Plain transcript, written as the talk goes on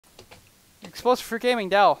ExplosiveFruitGaming,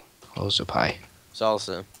 Dell. Also pie.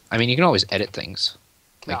 Salsa. I mean, you can always edit things.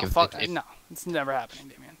 Like No, no, it's never happening,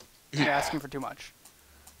 Damien. You're asking for too much.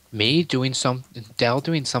 Me doing Dell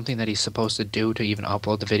doing something that he's supposed to do to even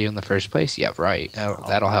upload the video in the first place? Yeah, right.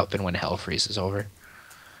 That'll happen when hell freezes over.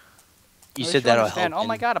 You said that'll help. Oh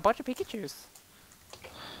my god, a bunch of Pikachus.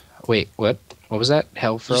 Wait, what? What was that?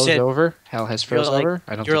 Hell froze over? Hell has froze over?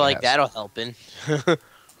 I don't think you're like, it has. that'll help him.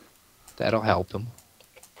 That'll help him.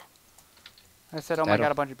 I said, oh my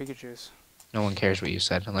god, a bunch of Pikachus. No one cares what you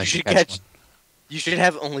said unless you catch one. You should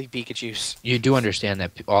have only Pikachus. You do understand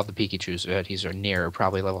that all the Pikachus that he's near are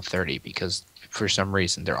probably level 30 because for some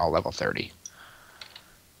reason they're all level 30.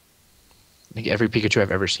 I think every Pikachu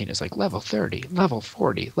I've ever seen is like level 30, level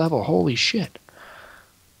 40, level holy shit.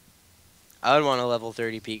 I would want a level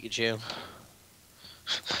 30 Pikachu.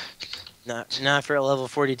 Not for a level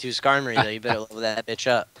 42 Skarmory though. You better level that bitch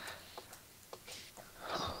up.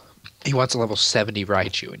 He wants a level 70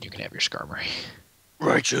 Raichu and you can have your Skarmory.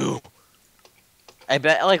 Raichu. I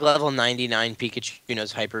bet like level 99 Pikachu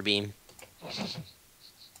knows Hyper Beam.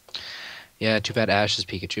 Yeah, too bad Ash's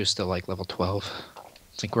Pikachu is still like level 12.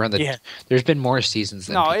 It's like we're on the. Yeah. There's been more seasons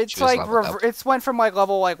than. No, Pikachu it's like it's went from like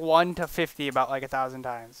level 1 to 50 about like 1,000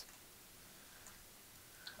 times.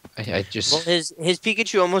 I just. Well, his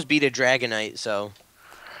Pikachu almost beat a Dragonite, so.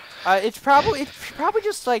 It's probably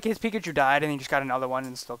just like his Pikachu died and he just got another one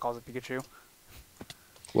and still calls it Pikachu.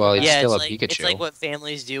 Well, it's still a Pikachu. It's like what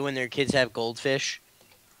families do when their kids have goldfish.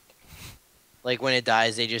 Like when it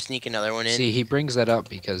dies, they just sneak another one in. See, he brings that up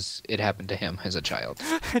because it happened to him as a child,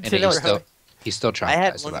 and he's still traumatized. I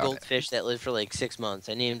had one goldfish that lived for like 6 months.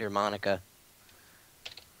 I named her Monica.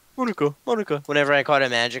 Monica. Whenever I caught a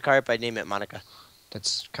Magikarp, I'd name it Monica.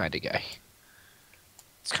 That's kind of gay.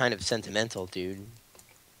 It's kind of sentimental, dude.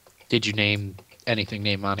 Did you name anything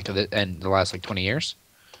named Monica in the last like 20 years?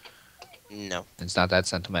 No. It's not that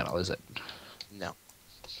sentimental, is it? No.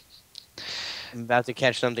 I'm about to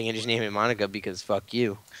catch something and just name it Monica because fuck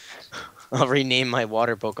you. I'll rename my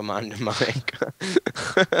water Pokemon to Monica.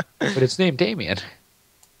 But it's named Damien.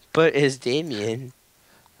 But it's Damien.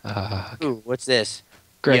 Okay. Ooh, what's this?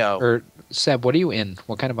 Greg, or Seb, what are you in?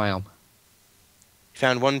 What kind of biome?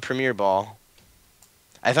 Found one Premier Ball.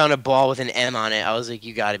 I found a ball with an M on it. I was like,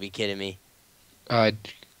 you gotta be kidding me. I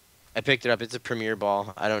picked it up. It's a Premier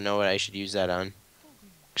Ball. I don't know what I should use that on.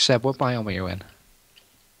 Seb, what biome are you in?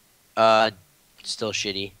 Still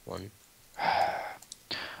shitty one.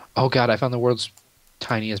 Oh god, I found the world's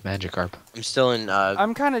tiniest Magikarp. I'm still in,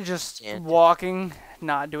 I'm kind of just walking,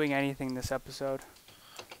 not doing anything this episode.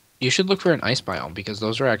 You should look for an ice biome because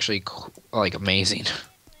those are actually, like, amazing.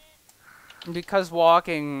 Because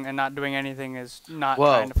walking and not doing anything is not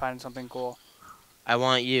trying to find something cool. I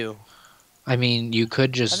want you. I mean, you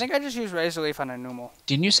could just... I think I just used Razor Leaf on a Numel.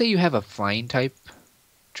 Didn't you say you have a flying type?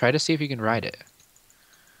 Try to see if you can ride it.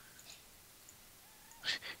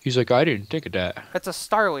 He's like, I didn't think of that. It's a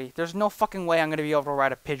Starly. There's no fucking way I'm going to be able to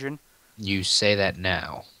ride a pigeon. You say that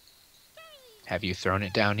now. Have you thrown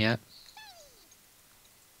it down yet?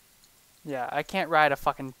 Yeah, I can't ride a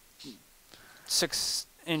fucking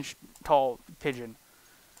 6-inch tall pigeon.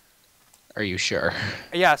 Are you sure?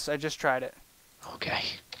 Yes, I just tried it. Okay.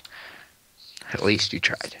 At least you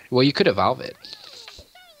tried. Well, you could evolve it.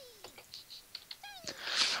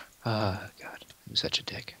 God. I'm such a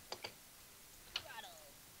dick.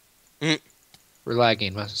 We're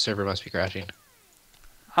lagging. The server must be crashing.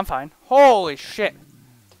 I'm fine. Holy shit.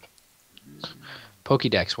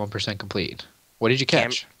 Pokédex, 1% complete. What did you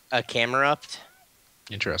catch? A Camerupt.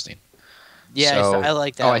 Interesting. Yeah, so, I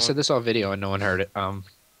like that one. I said this on video and no one heard it. The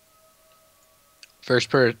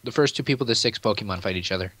first 2 people to 6 Pokemon fight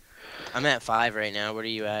each other. I'm at 5 right now. What are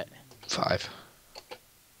you at? 5.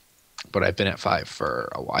 But I've been at 5 for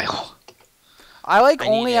a while. I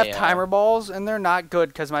only have timer balls, and they're not good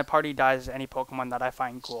because my party dies any Pokemon that I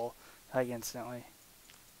find cool, like instantly.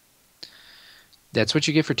 That's what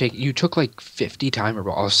you get for taking... You took like 50 timer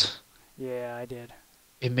balls. Yeah, I did.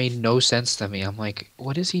 It made no sense to me. I'm like,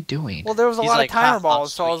 what is he doing? Well, there was a lot of timer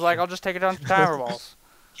balls, so I was like, I'll just take it down to timer balls.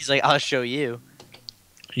 He's like, I'll show you.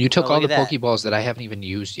 You took all the Pokeballs that I haven't even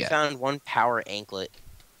used yet. You found one power anklet.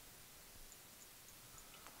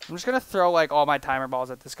 I'm just gonna throw like all my timer balls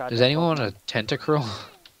at this guy. Does anyone want a Tentacruel?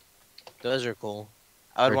 Those are cool.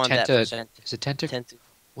 I would want that percent. Is it Tentacruel?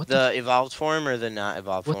 What the evolved form or the not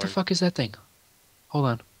evolved form? What the fuck is that thing? Hold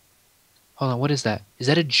on. Hold on, what is that? Is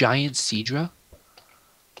that a giant Seadra?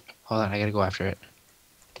 Hold on, I gotta go after it.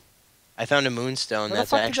 I found a Moonstone.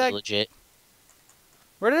 That's actually legit.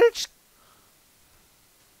 Where did it...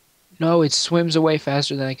 No, it swims away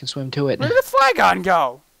faster than I can swim to it. Where did the Flygon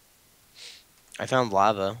go? I found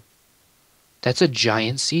lava. That's a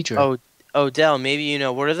giant Seadra. Oh, Del, maybe you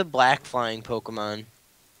know. What are the black flying Pokemon?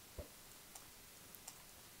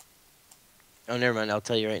 Oh, never mind. I'll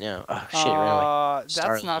tell you right now. Oh, shit, it ran away.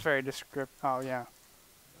 That's not very descriptive. Oh, yeah.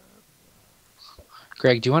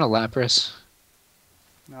 Greg, do you want a Lapras?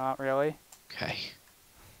 Not really. Okay.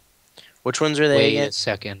 Which ones are they Wait again? a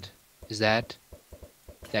second. Is that...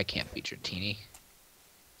 That can't be Dratini.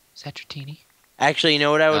 Is that Dratini? Actually, you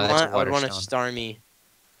know what I would want? I would want a Waterstone. Starmie.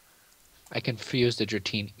 I confused the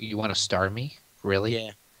Dratini. You want a Starmie? Really?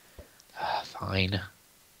 Yeah. Fine.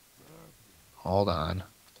 Hold on.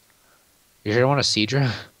 You sure want a Seadra?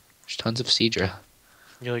 There's tons of Seadra.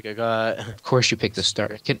 You're like, I got... Of course you picked the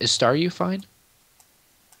Star. Is Staryu fine?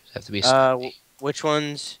 Does it have to be a Starmie? Which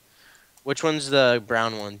one's the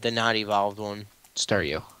brown one? The not evolved one?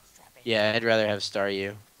 Staryu. Yeah, I'd rather have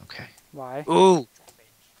Staryu. Okay. Why? Ooh!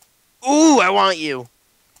 Ooh, I want you!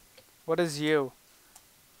 What is you?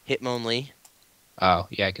 Hitmonlee. Oh,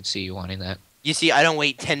 yeah, I could see you wanting that. You see, I don't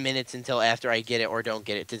wait 10 minutes until after I get it or don't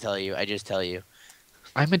get it to tell you. I just tell you.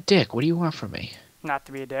 I'm a dick. What do you want from me? Not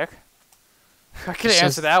to be a dick. I can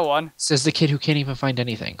answer that one. Says the kid who can't even find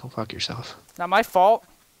anything. Go fuck yourself. Not my fault.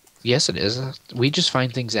 Yes, it is. We just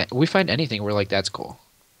find things that... We find anything, we're like, that's cool.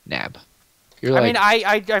 Nab. You're I mean,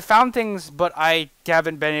 I found things, but I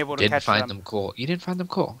haven't been able to catch them. Didn't find them cool. You didn't find them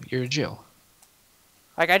cool. You're a Jew.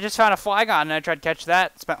 Like, I just found a Flygon, and I tried to catch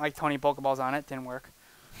that. Spent like 20 Pokeballs on it. Didn't work.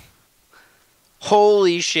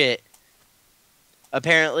 Holy shit.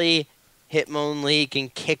 Apparently, Hitmonlee can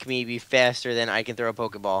kick me be faster than I can throw a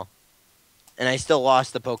Pokeball. And I still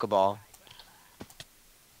lost the Pokeball.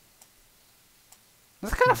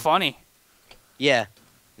 That's kind of funny. Yeah.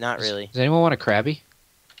 Not really. Does anyone want a Krabby?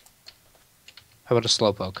 How about a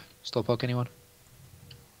Slowpoke? Slowpoke, anyone?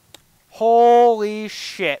 Holy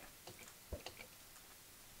shit.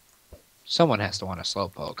 Someone has to want a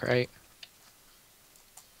Slowpoke, right?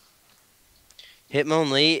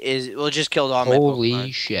 Hitmonlee is... Well, just killed all my Pokemon.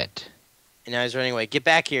 Holy shit. And now he's running away. Get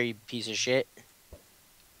back here, you piece of shit.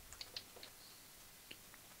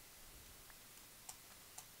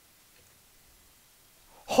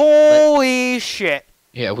 Holy shit.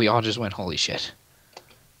 Yeah, we all just went, holy shit.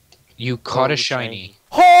 You caught a shiny.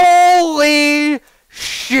 Holy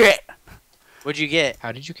shit. What'd you get?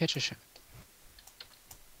 How did you catch a shiny?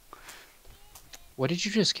 What did you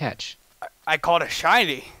just catch? I caught a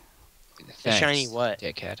shiny. A shiny what?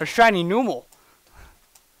 Dickhead. A shiny Numel.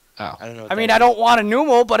 Oh. I don't know what I mean, that I don't want a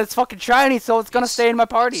Numel, but it's fucking shiny, so it's gonna stay in my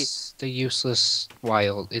party. It's the useless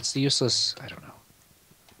wild. It's the useless... I don't know.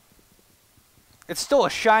 It's still a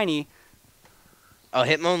shiny. Oh,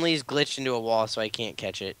 Hitmonlee's glitched into a wall, so I can't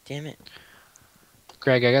catch it. Damn it.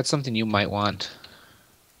 Greg, I got something you might want.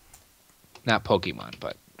 Not Pokemon,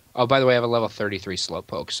 but... Oh, by the way, I have a level 33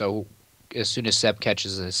 Slowpoke, so as soon as Seb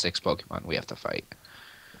catches a 6 Pokemon, we have to fight.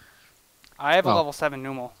 I have a level 7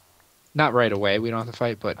 Numel. Not right away, we don't have to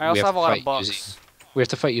fight, but I also have a lot of bugs. We have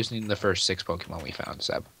to fight using the first 6 Pokemon we found,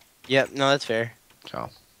 Seb. Yep, no, that's fair. So...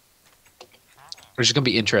 Which is going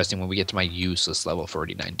to be interesting when we get to my useless level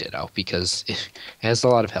 49 Ditto, because it has a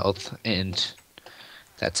lot of health, and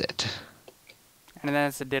that's it. And then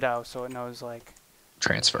it's a Ditto, so it knows, like...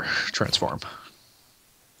 Transform. I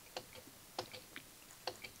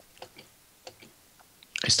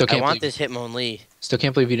want this Hitmonlee. Still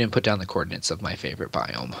can't believe you didn't put down the coordinates of my favorite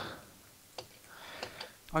biome.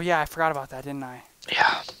 Oh yeah, I forgot about that, didn't I?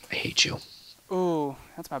 Yeah, I hate you. Ooh,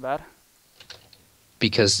 that's my bad.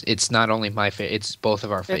 Because it's not only my favorite, it's both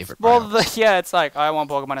of our favorite biomes. Yeah, it's like, I want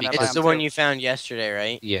Pokemon in that biome. It's the one you found yesterday,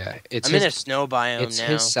 right? Yeah. I'm in a snow biome now. It's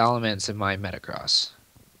his Salamence and my Metacross.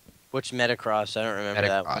 Which Metacross? I don't remember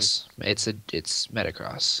that one. It's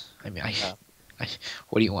Metacross. I mean,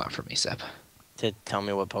 what do you want from me, Seb? To tell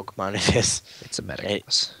me what Pokemon it is. It's a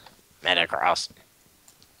Metacross. Metacross.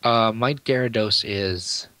 My Gyarados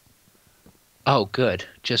is... Oh, good.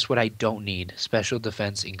 Just what I don't need. Special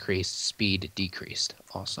defense increased, speed decreased.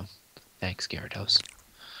 Awesome. Thanks, Gyarados.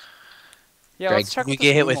 Yeah, Greg, let's check you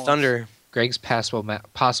get hit with thunder. Greg's possible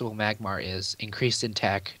Magmar is increased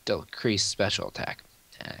attack, decreased special attack.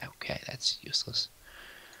 Okay, that's useless.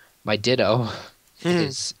 My Ditto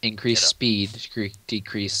is increased speed,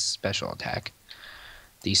 decreased special attack.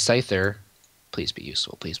 The Scyther, please be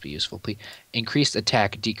useful, please be useful, please. Increased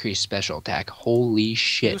attack, decreased special attack. Holy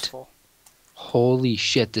shit. Useful. Holy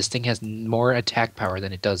shit, this thing has more attack power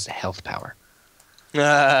than it does health power.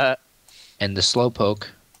 And the Slowpoke,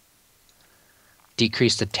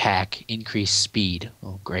 decreased attack, increased speed.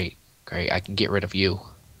 Oh, great, great. I can get rid of you.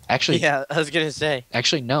 Actually, yeah, I was gonna say.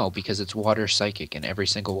 Actually, no, because it's Water Psychic, and every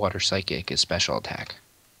single Water Psychic is special attack.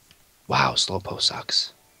 Wow, Slowpoke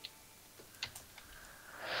sucks.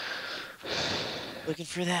 Looking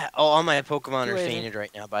for that. Oh, all my Pokemon Too are lazy. fainted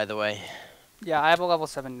right now, by the way. Yeah, I have a level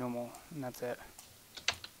 7 Numel, and that's it.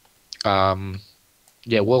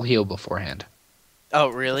 Yeah, we'll heal beforehand. Oh,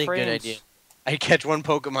 really? Good idea. I catch one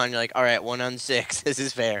Pokemon, you're like, all right, 1 on 6. This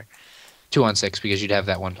is fair. 2 on 6 because you'd have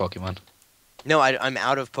that one Pokemon. No, I'm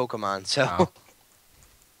out of Pokemon, so. Oh.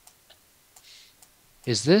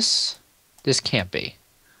 Is this? This can't be.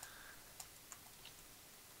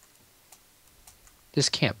 This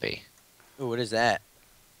can't be. Ooh, what is that?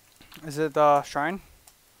 Is it the shrine?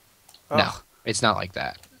 Ugh. No, it's not like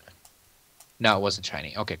that. No, it wasn't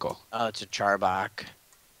shiny. Okay, cool. Oh, it's a Charbok.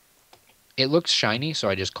 It looks shiny, so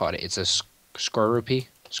I just caught it. It's a Skorupi.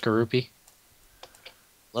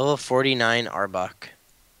 Level 49 Arbok.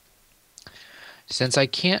 Since I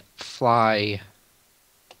can't fly,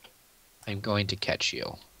 I'm going to catch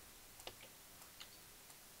you.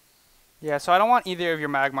 Yeah, so I don't want either of your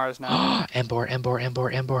Magmars now.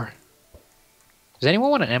 Embor. Does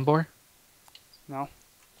anyone want an Embor? No.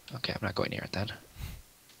 Okay, I'm not going near it then.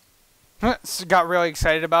 Got really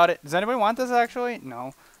excited about it. Does anybody want this actually?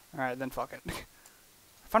 No. Alright, then fuck it.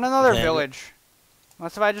 I found another village.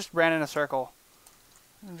 Unless if I just ran in a circle.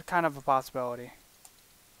 It's kind of a possibility.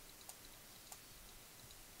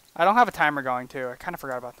 I don't have a timer going too. I kind of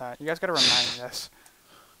forgot about that. You guys gotta remind me this.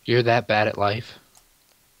 You're that bad at life?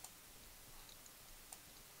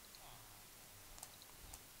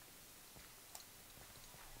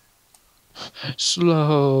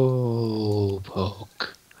 Slowpoke.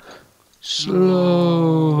 Slowpoke.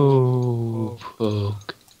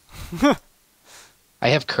 I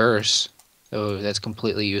have Curse. Oh, that's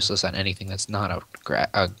completely useless on anything that's not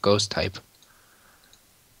a ghost type.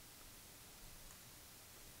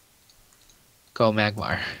 Go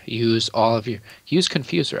Magmar. Use all of your... Use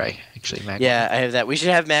Confuse Ray, actually, Magmar. Yeah, I have that. We should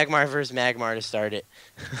have Magmar versus Magmar to start it.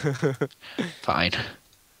 Fine.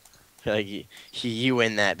 Like, you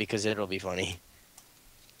win that because it'll be funny.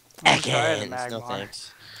 Again, No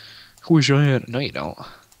thanks. Wish I had... No, you don't.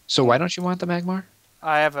 So why don't you want the Magmar?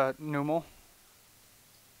 I have a Numel.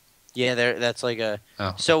 Yeah, that's like a...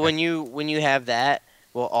 Oh, so okay. when you have that,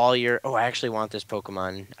 well, all your... Oh, I actually want this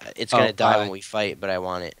Pokemon. It's going to die when we fight, but I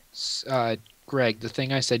want it. Greg, the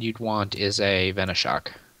thing I said you'd want is a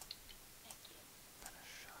Venoshock.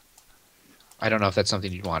 I don't know if that's something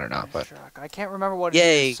you'd want or not, but... I can't remember what it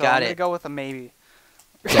is, so got I'm it. going to go with a maybe.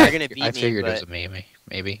 Yeah, you're going to beat me, I figured it was a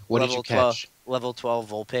maybe. What did you catch? Level 12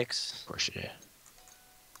 Vulpix. Of course you did.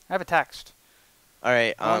 I have a text. All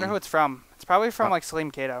right. I wonder who it's from. It's probably from, like,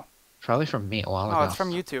 Slim Kato. Probably from me a while ago. Oh, it's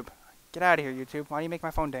from YouTube. Get out of here, YouTube. Why do you make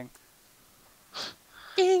my phone ding?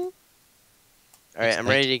 Ding. All right, I'm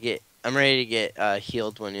ready to get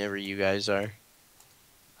healed whenever you guys are.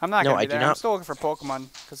 I'm not No, going I to be do there. I'm not. still looking for Pokemon,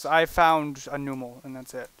 because I found a Numel, and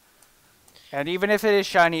that's it. And even if it is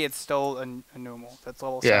shiny, it's still a Numel. That's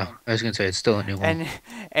level 7. I was going to say, it's still a new one.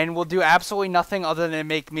 And will do absolutely nothing other than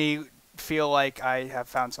make me feel like I have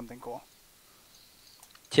found something cool.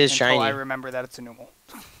 Tis until shiny. I remember that it's a Numel.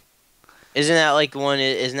 Isn't that like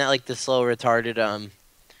Isn't that like the slow retarded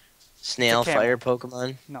snail fire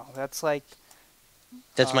Pokemon? No, that's like.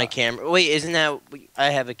 That's my camera. Wait, isn't that?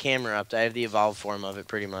 I have a camera up. I have the evolved form of it,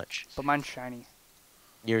 pretty much. But mine's shiny.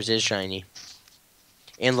 Yours is shiny.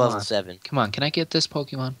 And level 7. Come on, can I get this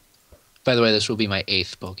Pokemon? By the way, this will be my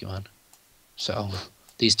 8th Pokemon. So,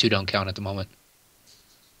 these two don't count at the moment.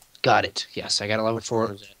 Got it. Yes, I got a level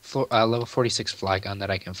 46 Flygon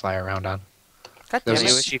that I can fly around on. God damn I it.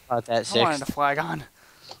 wish you caught that I wanted 6th. to Flygon.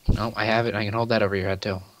 No, I have it. I can hold that over your head,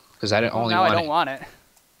 too. Because I don't want it.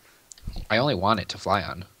 I only want it to fly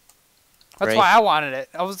on. That's why I wanted it.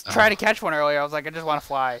 I was trying to catch one earlier. I was like, I just want to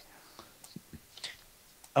fly.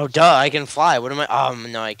 Oh, duh, I can fly. What am I? Oh,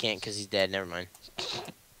 no, I can't because he's dead. Never mind.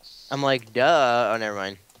 I'm like, duh. Oh, never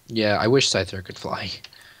mind. Yeah, I wish Scyther could fly.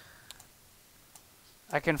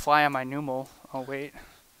 I can fly on my Numel. Oh, wait.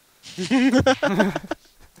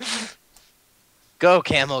 Go,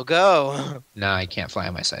 Camel, go. Nah, I can't fly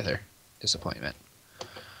on my Scyther. Disappointment.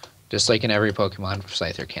 Just like in every Pokemon,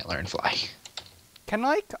 Scyther can't learn fly.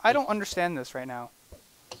 I don't understand this right now.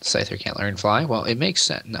 Scyther can't learn fly? Well, it makes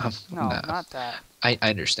sense. No, not that. I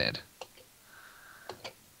understand.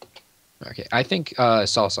 Okay, I think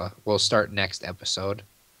Salsa will start next episode.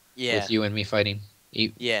 Yeah. With you and me fighting.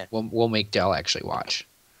 Yeah. We'll make Dell actually watch.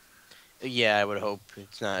 Yeah, I would hope.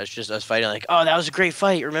 It's not. It's just us fighting like, oh, that was a great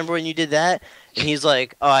fight. Remember when you did that? And he's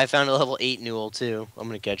like, oh, I found a level 8 Newell too. I'm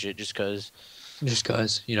going to catch it just because. Just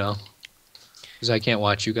because, you know. Because I can't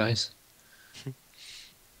watch you guys.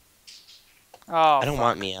 Oh, I don't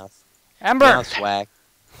want Meowth. Ember! Meowth's whack.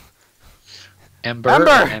 Ember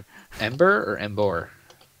or Embor?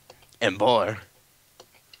 Embor.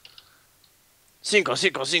 Cinco,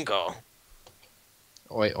 cinco, cinco.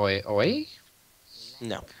 Oi, oi, oi?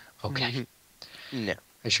 No. Okay. No.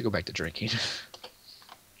 I should go back to drinking.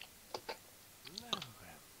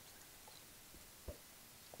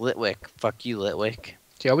 Litwick. Fuck you, Litwick.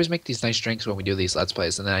 Do you always make these nice drinks when we do these Let's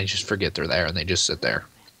Plays, and then I just forget they're there, and they just sit there?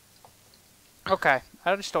 Okay.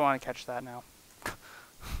 I just don't want to catch that now.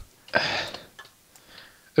 I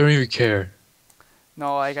don't even care.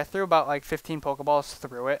 No, like, I threw about, like, 15 Pokeballs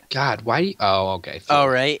through it. God, why do you... Oh, okay. Oh,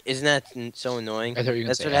 right? Isn't that so annoying? I thought you were gonna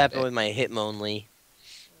That's say what happened with my Hitmonlee.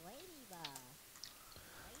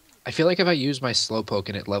 I feel like if I use my Slowpoke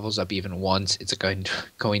and it levels up even once, it's going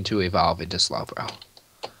to evolve into Slowbro.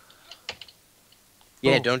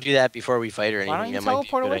 Yeah, Ooh. Don't do that before we fight or anything. Why don't you That might be a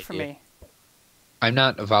teleport good away idea. from me? I'm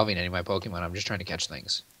not evolving any of my Pokemon. I'm just trying to catch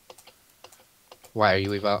things. Why are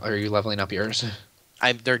you leveling up yours?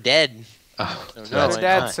 They're dead. Oh, So so no, that's They're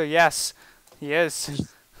dead, not. so yes. He is.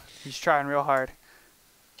 He's trying real hard.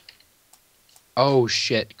 Oh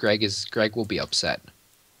shit, Greg will be upset.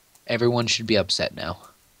 Everyone should be upset now.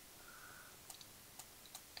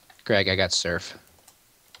 Greg, I got Surf.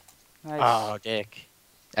 Nice. Oh, dick.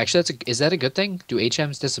 Actually, is that a good thing? Do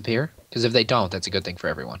HMs disappear? Because if they don't, that's a good thing for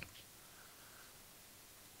everyone.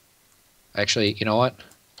 Actually, you know what?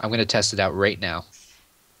 I'm going to test it out right now.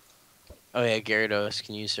 Oh yeah, Gyarados,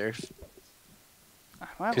 can you surf? Am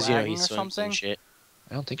I Because lagging he or swims something? and shit.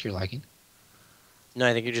 I don't think you're lagging. No,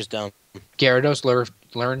 I think you're just dumb. Gyarados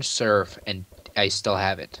learned Surf, and I still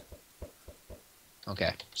have it.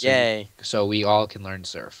 Okay. So Yay. So we all can learn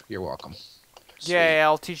Surf. You're welcome. Yeah,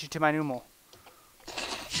 I'll teach you to my Numel.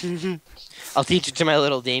 I'll teach it to my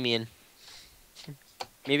little Damien.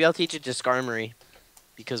 Maybe I'll teach it to Skarmory.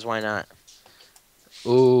 Because why not?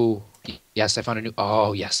 Ooh. Yes, I found a new...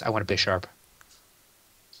 Oh, yes. I want a Bisharp.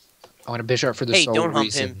 I want a Bisharp for the Hey, sole don't hump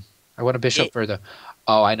reason. him. I want a Bisharp for the...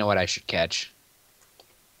 Oh, I know what I should catch.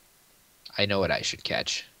 I know what I should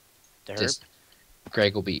catch. The Just herp.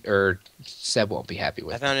 Greg will be... Seb won't be happy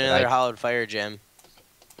with I found me. another hollowed fire gem.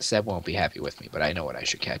 Seb won't be happy with me, but I know what I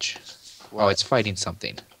should catch. What? Oh, it's fighting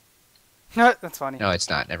something. That's funny. No, it's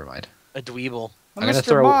not. Never mind. A dweeble. I'm gonna Mr.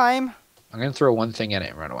 throw- Mime. I'm going to throw one thing at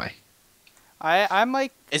it and run away. I'm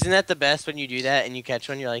like... Isn't that the best when you do that and you catch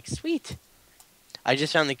one? You're like, sweet. I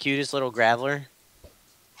just found the cutest little graveler.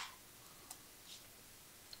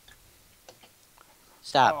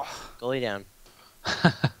 Stop. Oh, Go lay down.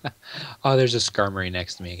 Oh, there's a Skarmory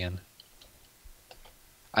next to me again.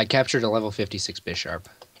 I captured a level 56 Bisharp.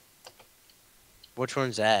 Which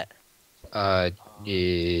one's that? Yeah,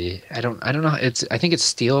 I don't know. I think it's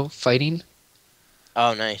Steel fighting.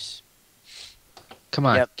 Oh, nice. Come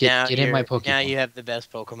on, Yep, now get in my Pokemon. Now you have the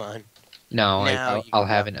best Pokemon. No, Now you I'll can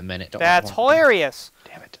have go. it in a minute. Don't that's won't- hilarious.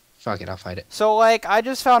 Damn it! Fuck it, I'll fight it. So, like, I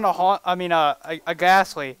just found a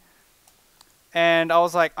Ghastly. And I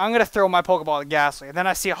was like, I'm going to throw my Pokeball at Ghastly. And then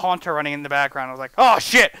I see a Haunter running in the background. I was like, oh,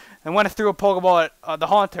 shit. And when I threw a Pokeball at the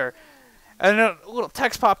Haunter, and then a little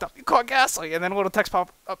text popped up, you caught Ghastly. And then a little text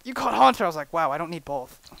popped up, you caught Haunter. I was like, wow, I don't need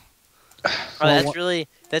both. Oh,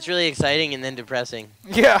 that's really exciting and then depressing.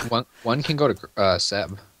 Yeah. One can go to Seb.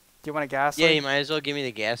 Do you want a Ghastly? Yeah, you might as well give me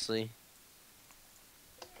the Ghastly.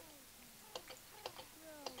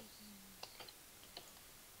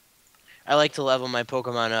 I like to level my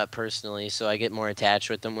Pokemon up personally, so I get more attached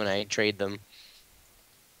with them when I trade them.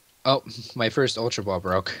 Oh, my first Ultra Ball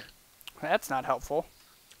broke. That's not helpful.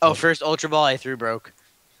 Oh, first Ultra Ball I threw broke.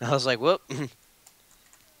 I was like, whoop.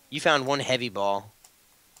 You found one heavy ball.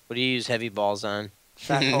 What do you use heavy balls on?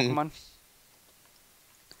 Fat Pokemon.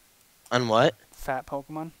 On what? Fat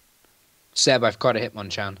Pokemon. Seb, I've caught a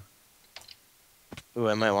Hitmonchan. Ooh,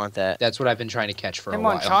 I might want that. That's what I've been trying to catch for a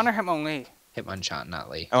while. Hitmonchan or Hitmonlee? Hitmonchan, not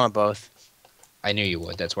Lee. I want both. I knew you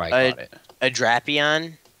would. That's why I caught it. A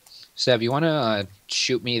Drapion? Seb, you want to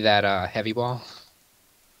shoot me that heavy ball?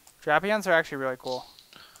 Drapions are actually really cool.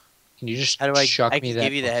 Can you just How do I? chuck I me can that?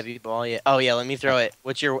 give you the heavy ball. Yeah. Oh yeah. Let me throw it.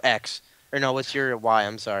 What's your X? Or no? What's your Y?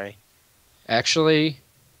 I'm sorry. Actually.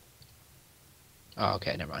 Oh,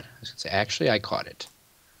 okay. Never mind. I was gonna say actually I caught it,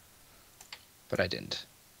 but I didn't.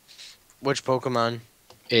 Which Pokemon?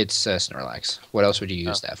 It's Snorlax. What else would you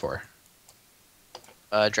use that for?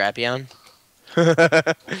 Drapion.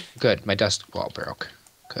 Good. My dust ball broke.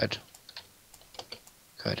 Good.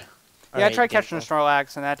 Good. Yeah, I tried catching a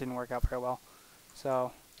Snorlax, and that didn't work out very well.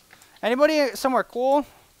 So, anybody somewhere cool?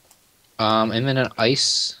 I'm in an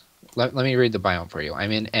ice. Let me read the biome for you.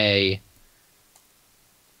 I'm in a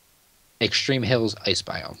Extreme Hills ice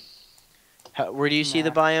biome. Where do you see the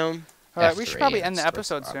Nah. biome? All right, we should F3 probably end the starts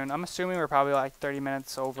episode off. soon. I'm assuming we're probably like 30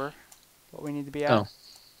 minutes over what we need to be at. Oh.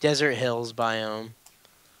 Desert Hills biome.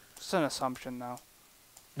 It's an assumption, though.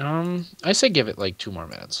 I say give it like 2 more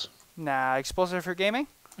minutes. Nah, Explosive Fruit Gaming?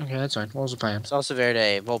 Okay, that's fine. What was the plan? Salsa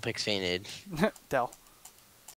Verde, Vulpix fainted. Dell.